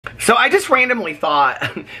So I just randomly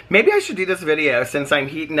thought, maybe I should do this video since I'm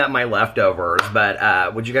heating up my leftovers,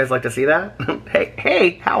 but would you guys like to see that?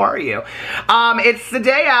 Hey, how are you? It's the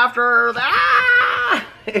day after,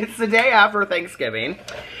 it's the day after Thanksgiving,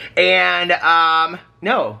 and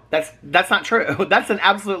no, that's not true. That's an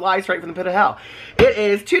absolute lie straight from the pit of hell. It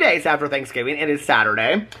is 2 days after Thanksgiving. It is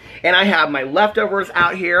Saturday, and I have my leftovers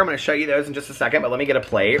out here. I'm going to show you those in just a second, but let me get a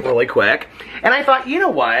plate really quick. And I thought, you know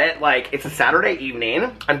what? Like, it's a Saturday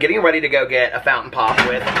evening. I'm getting ready to go get a fountain pop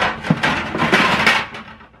with...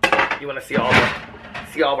 You want to see all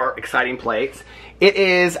of our exciting plates? It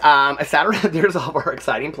is a Saturday. There's all of our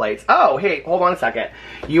exciting plates. Oh, hey, hold on a second.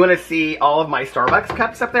 You want to see all of my Starbucks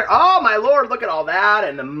cups up there? Oh, my Lord, look at all that,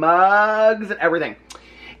 and the mugs and everything.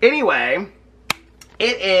 Anyway,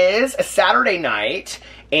 it is a Saturday night,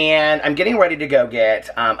 and I'm getting ready to go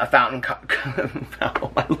get a fountain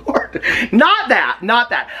oh, my Lord. Not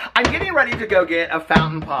that. I'm getting ready to go get a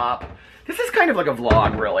fountain pop. This is kind of like a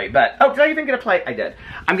vlog, really, but... Oh, did I even get a plate? I did.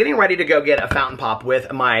 I'm getting ready to go get a fountain pop with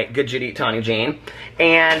my good Judy, Tanya Jean,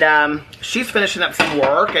 and she's finishing up some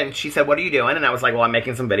work, and she said, what are you doing? And I was like, well, I'm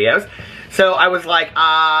making some videos. So I was like,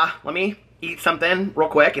 let me eat something real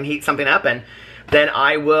quick and heat something up, and then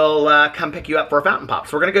I will come pick you up for a fountain pop.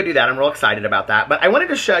 So we're going to go do that. I'm real excited about that. But I wanted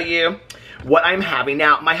to show you what I'm having.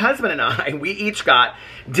 Now, my husband and I, we each got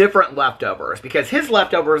different leftovers because his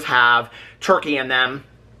leftovers have turkey in them.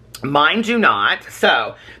 Mine do not.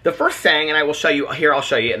 So, the first thing, and I will show you, here I'll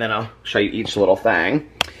show you, and then I'll show you each little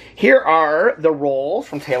thing. Here are the rolls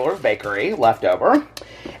from Taylor's Bakery, leftover.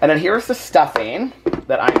 And then here's the stuffing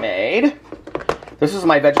that I made. This is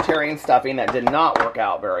my vegetarian stuffing that did not work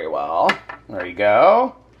out very well. There you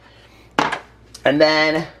go. And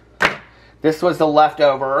then, this was the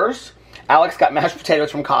leftovers. Alex got mashed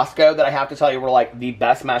potatoes from Costco that I have to tell you were like the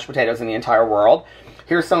best mashed potatoes in the entire world.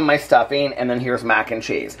 Here's some of my stuffing, and then here's mac and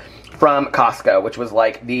cheese from Costco, which was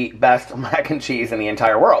like the best mac and cheese in the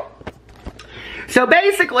entire world. So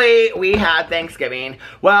basically, we had Thanksgiving.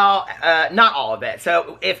 Well, not all of it.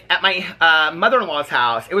 So if at my mother-in-law's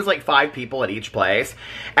house, it was like 5 people at each place.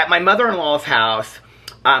 At my mother-in-law's house,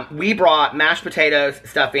 we brought mashed potatoes,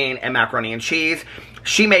 stuffing, and macaroni and cheese.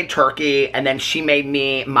 She made turkey, and then she made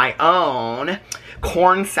me my own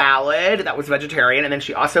corn salad that was vegetarian, and then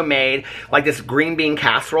she also made like this green bean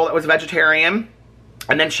casserole that was vegetarian,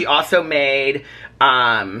 and then she also made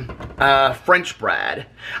French bread.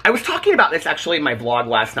 I was talking about this actually in my vlog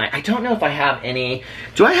last night. I don't know if I have any.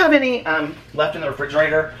 Do I have any left in the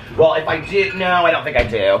refrigerator? Well, if I do, no, I don't think I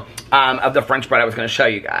do. Of the French bread I was going to show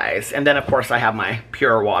you guys. And then of course I have my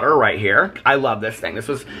pure water right here. I love this thing. This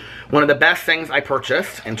was one of the best things I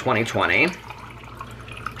purchased in 2020.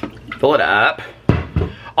 Fill it up.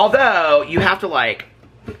 Although, you have to like,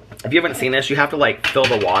 if you haven't seen this, you have to like fill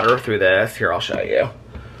the water through this. Here, I'll show you.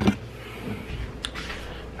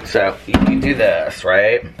 So, you do this,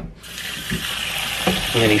 right? And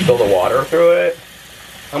then you fill the water through it.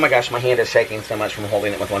 Oh my gosh, my hand is shaking so much from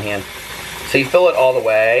holding it with one hand. So you fill it all the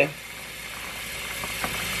way.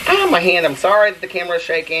 Ah, my hand, I'm sorry that the camera is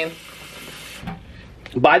shaking.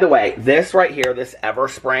 By the way, this right here, this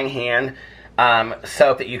Everspring hand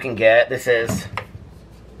soap that you can get, this is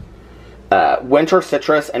Winter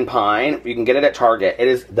Citrus and Pine. You can get it at Target. It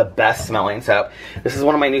is the best smelling soap. This is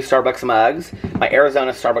one of my new Starbucks mugs. My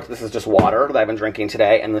Arizona Starbucks, this is just water that I've been drinking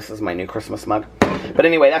today, and this is my new Christmas mug. But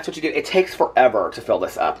anyway, that's what you do. It takes forever to fill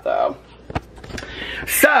this up, though.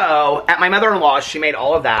 So, at my mother-in-law's, she made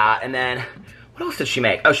all of that, and then, what else did she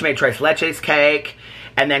make? Oh, she made Tres Leches cake,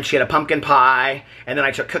 and then she had a pumpkin pie, and then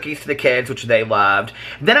I took cookies to the kids, which they loved.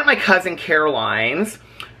 Then at my cousin Caroline's,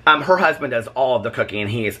 her husband does all of the cooking, and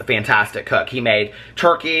he is a fantastic cook. He made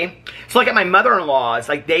turkey. So like at my mother-in-law's,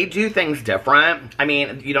 like they do things different. I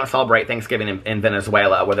mean, you don't celebrate Thanksgiving in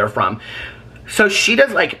Venezuela, where they're from. So she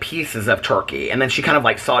does like pieces of turkey, and then she kind of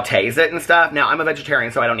like sautés it and stuff. Now, I'm a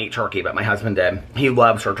vegetarian, so I don't eat turkey, but my husband did. He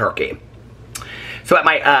loves her turkey. So at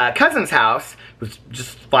my cousin's house, it was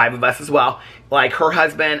just 5 of us as well. Like her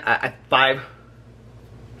husband,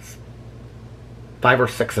 5 or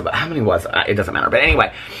 6 of it. How many was it? It doesn't matter. But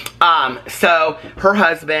anyway, so her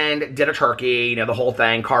husband did a turkey, you know, the whole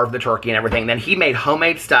thing, carved the turkey and everything. Then he made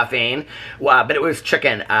homemade stuffing, but it was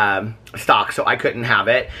chicken stock, so I couldn't have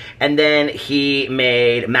it. And then he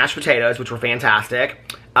made mashed potatoes, which were fantastic.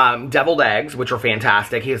 Deviled eggs, which were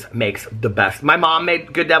fantastic. He just makes the best. My mom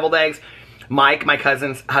made good deviled eggs. Mike, my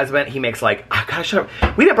cousin's husband, he makes like, oh gosh,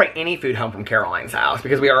 we didn't bring any food home from Caroline's house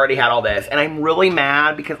because we already had all this. And I'm really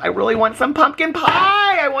mad because I really want some pumpkin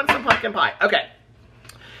pie. I want some pumpkin pie. Okay.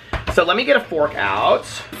 So let me get a fork out.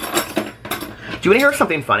 Do you want to hear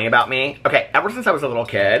something funny about me? Okay, ever since I was a little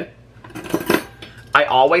kid, I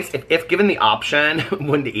always, if given the option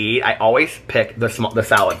when to eat, I always pick the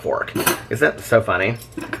salad fork. Is that so funny?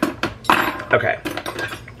 Okay.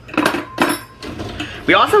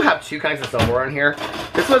 We also have two kinds of silverware in here.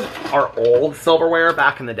 This was our old silverware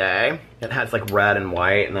back in the day. It has like red and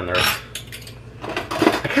white, and then there's,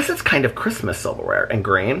 I guess it's kind of Christmas silverware and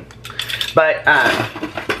green. But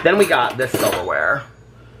then we got this silverware.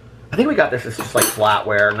 I think we got this as just like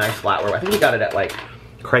flatware, nice flatware. I think we got it at like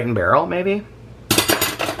Crate and Barrel, maybe.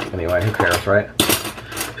 Anyway, who cares, right?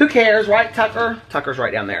 Who cares, right, Tucker? Tucker's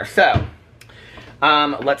right down there. So,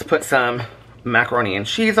 let's put some macaroni and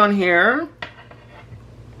cheese on here.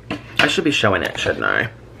 I should be showing it, shouldn't I?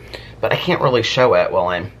 But I can't really show it while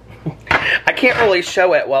I'm... I can't really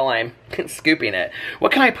show it while I'm scooping it.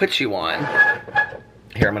 What can I put you on?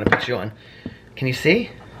 Here, I'm gonna put you on. Can you see?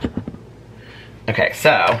 Okay, so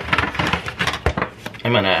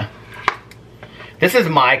I'm gonna... This is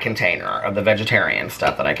my container of the vegetarian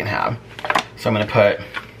stuff that I can have. So I'm gonna put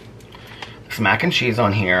some mac and cheese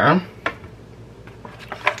on here.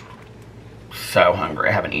 So hungry,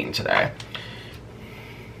 I haven't eaten today.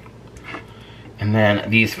 And then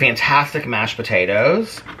these fantastic mashed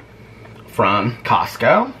potatoes from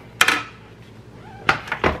Costco.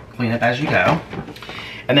 Clean up as you go.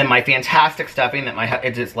 And then my fantastic stuffing that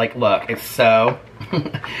it's just like, look, it's so...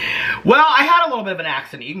 Well, I had a little bit of an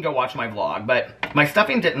accident. You can go watch my vlog, but my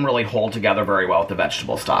stuffing didn't really hold together very well with the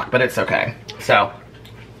vegetable stock, but it's okay. So,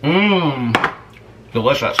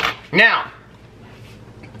 delicious. Now,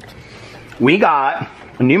 we got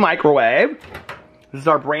a new microwave. This is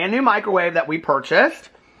our brand new microwave that we purchased.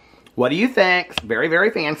 What do you think? It's very, very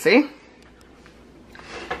fancy.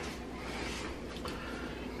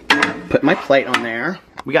 Put my plate on there.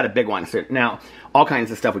 We got a big one. So now, all kinds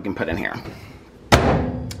of stuff we can put in here.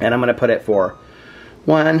 And I'm going to put it for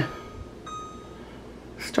one.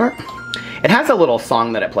 Start. It has a little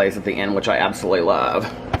song that it plays at the end, which I absolutely love.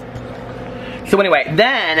 So anyway,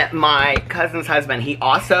 then my cousin's husband, he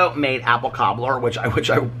also made apple cobbler, which I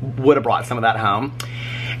would have brought some of that home.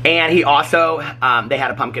 And he also, they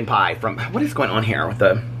had a pumpkin pie from, what is going on here with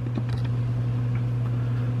the,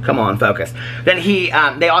 come on, focus. Then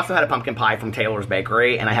they also had a pumpkin pie from Taylor's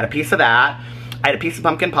Bakery, and I had a piece of that. I had a piece of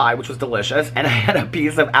pumpkin pie, which was delicious, and I had a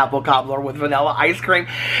piece of apple cobbler with vanilla ice cream,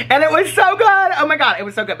 and it was so good. Oh my God, it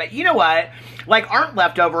was so good. But you know what? Like, aren't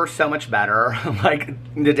leftovers so much better, like,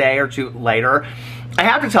 the day or two later? I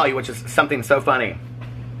have to tell you, which is something so funny,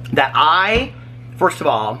 that I, first of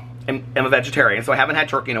all, am a vegetarian, so I haven't had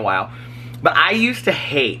turkey in a while, but I used to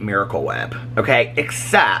hate Miracle Whip, okay?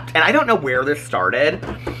 Except, and I don't know where this started,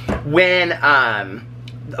 when,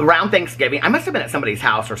 around Thanksgiving, I must have been at somebody's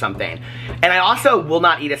house or something. And I also will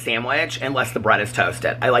not eat a sandwich unless the bread is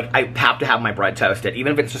toasted. I have to have my bread toasted,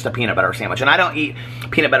 even if it's just a peanut butter sandwich. And I don't eat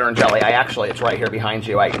peanut butter and jelly. It's right here behind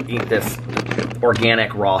you. I eat this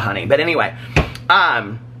organic raw honey. But anyway,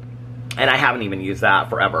 and I haven't even used that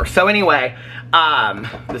forever. So anyway,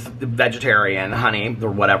 this vegetarian honey, or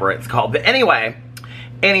whatever it's called. But anyway,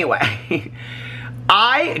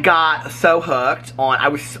 I got so hooked on, I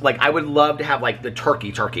would love to have like the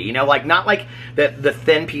turkey, you know, like not like the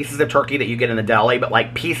thin pieces of turkey that you get in the deli, but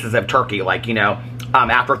like pieces of turkey, like, you know,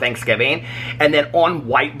 after Thanksgiving. And then on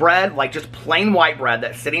white bread, like just plain white bread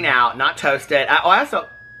that's sitting out, not toasted. I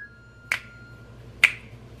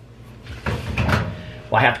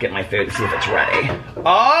have to get my food to see if it's ready.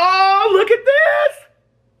 Oh, look at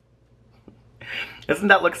this! Doesn't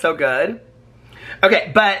that look so good?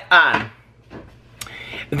 Okay, but,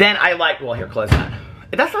 then I like, well, here, close that.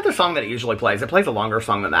 That's not the song that it usually plays. It plays a longer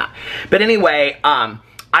song than that. But anyway,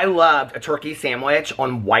 I loved a turkey sandwich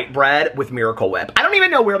on white bread with Miracle Whip. I don't even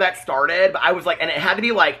know where that started, but I was like, and it had to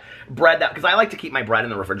be like bread that, because I like to keep my bread in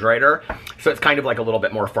the refrigerator, so it's kind of like a little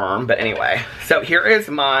bit more firm. But anyway, so here is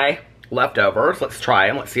my leftovers. Let's try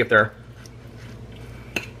them. Let's see if they're...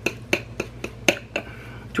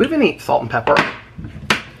 Do we have any salt and pepper?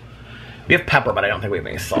 We have pepper, but I don't think we have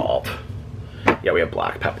any salt. Yeah, we have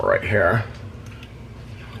black pepper right here.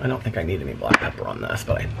 I don't think I need any black pepper on this,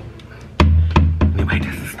 but anyway,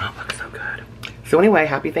 this does not look so good. So anyway,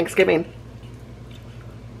 happy Thanksgiving.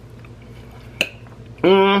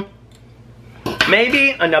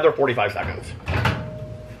 Maybe another 45 seconds.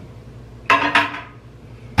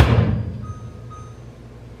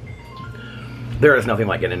 There is nothing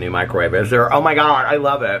like getting a new microwave, is there? Oh my God, I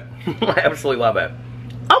love it. I absolutely love it.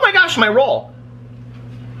 Oh my gosh, my roll.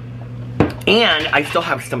 And I still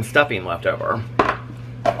have some stuffing left over.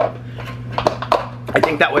 I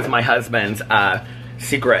think that was my husband's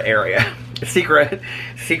secret area. Secret,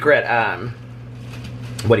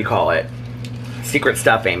 what do you call it? Secret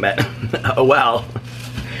stuffing, but oh well.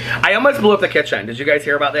 I almost blew up the kitchen. Did you guys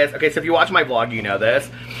hear about this? Okay, so if you watch my vlog, you know this.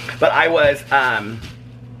 But I was,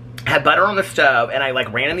 had butter on the stove, and I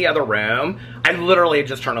like ran in the other room. I literally had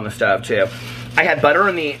just turned on the stove too. I had butter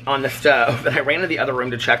on the stove, and I ran to the other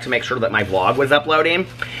room to check to make sure that my vlog was uploading.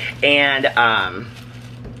 And I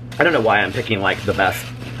don't know why I'm picking like the best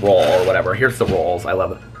roll or whatever. Here's the rolls. I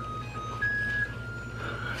love it.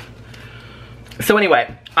 So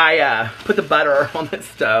anyway, I put the butter on the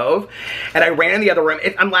stove, and I ran in the other room.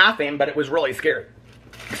 I'm laughing, but it was really scary.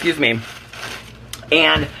 Excuse me.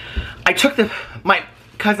 And I took my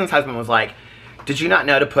cousin's husband was like, did you not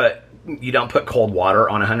know you don't put cold water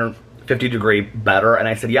on 150-degree butter? And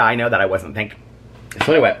I said, yeah, I know that. I wasn't thinking.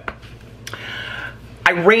 So anyway,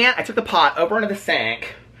 I took the pot over into the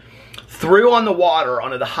sink, threw on the water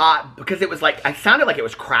onto the hot, because it was like, I sounded like it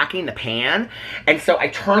was cracking the pan. And so I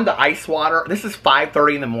turned the ice water. This is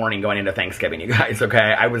 5:30 in the morning going into Thanksgiving, you guys, okay?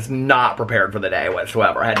 I was not prepared for the day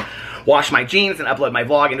whatsoever. I had to wash my jeans and upload my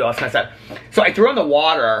vlog and do all this kind of stuff. So I threw on the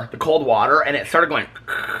water, the cold water, and it started going,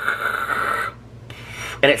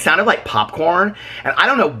 and it sounded like popcorn. And I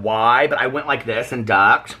don't know why, but I went like this and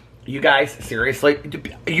ducked. You guys, seriously,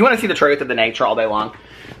 you want to see the truth of the nature all day long?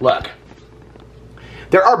 Look.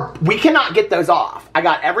 We cannot get those off. I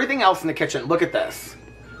got everything else in the kitchen. Look at this.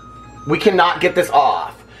 We cannot get this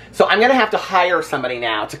off. So I'm gonna have to hire somebody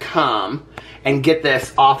now to come and get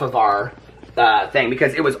this off of our thing,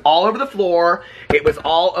 because it was all over the floor. It was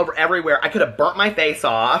all over everywhere. I could have burnt my face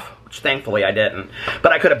off, which thankfully I didn't,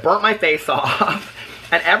 but I could have burnt my face off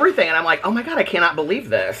and everything. And I'm like, oh my God, I cannot believe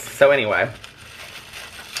this. So anyway,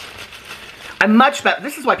 I'm much better.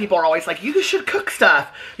 This is why people are always like, you should cook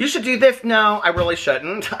stuff. You should do this. No, I really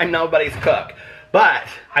shouldn't. I'm nobody's cook. But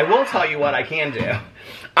I will tell you what I can do.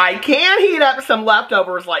 I can heat up some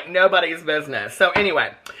leftovers like nobody's business. So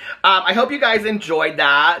anyway, I hope you guys enjoyed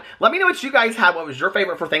that. Let me know what you guys had. What was your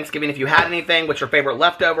favorite for Thanksgiving? If you had anything, what's your favorite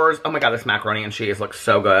leftovers? Oh my God, this macaroni and cheese looks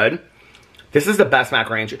so good. This is the best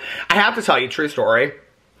macaroni and cheese. I have to tell you, true story.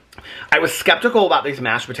 I was skeptical about these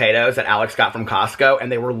mashed potatoes that Alex got from Costco,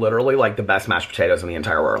 and they were literally like the best mashed potatoes in the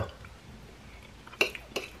entire world.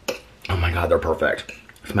 Oh my God, they're perfect.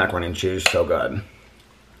 This macaroni and cheese is so good.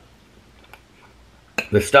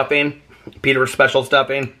 The stuffing, Peter's special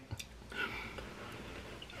stuffing,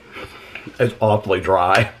 is awfully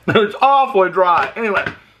dry. It's awfully dry. Anyway,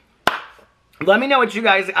 let me know what you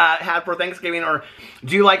guys had for Thanksgiving, or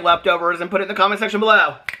do you like leftovers, and put it in the comment section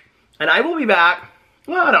below. And I will be back.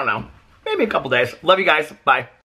 Well, I don't know. Maybe a couple days. Love you guys. Bye.